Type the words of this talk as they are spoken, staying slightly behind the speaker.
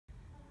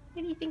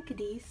What do you think,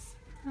 Cadiz?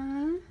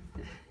 Huh?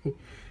 All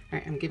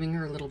right, I'm giving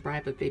her a little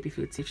bribe of baby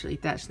food. See if she'll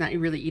eat that. She's not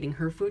really eating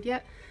her food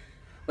yet,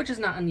 which is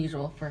not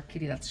unusual for a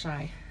kitty that's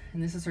shy.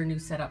 And this is her new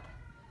setup.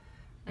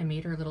 I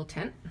made her a little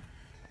tent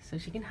so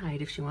she can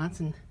hide if she wants,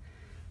 and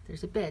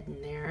there's a bed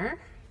in there.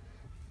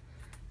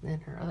 And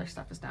then her other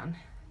stuff is down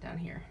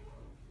here.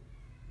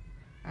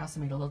 I also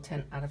made a little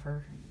tent out of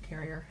her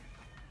carrier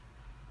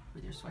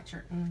with your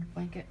sweatshirt and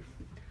blanket.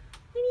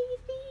 What do you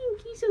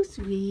think? You're so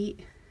sweet.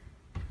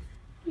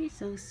 You're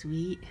so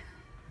sweet.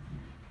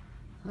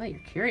 Oh, you're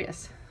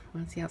curious.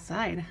 Want to see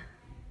outside?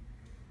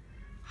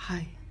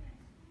 Hi.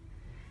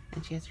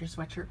 And she has your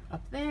sweatshirt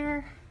up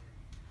there.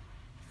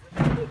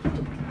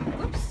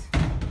 Oops.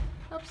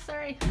 Oops,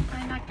 sorry.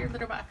 I knocked your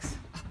litter box.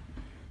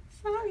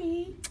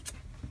 Sorry.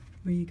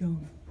 Where you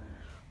going?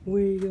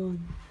 Where you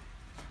going?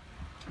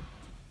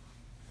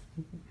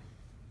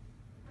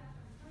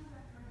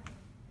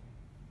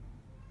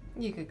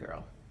 You good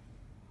girl.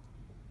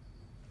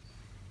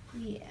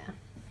 Yeah.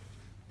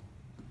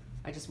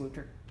 I just moved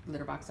her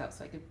litter box out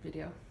so I could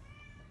video.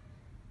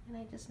 And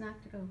I just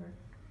knocked it over.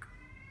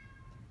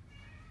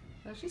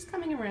 So she's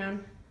coming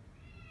around.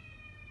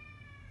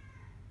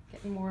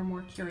 Getting more and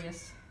more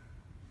curious.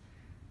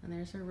 And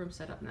there's her room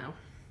set up now.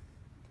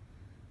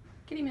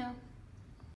 Kitty meow.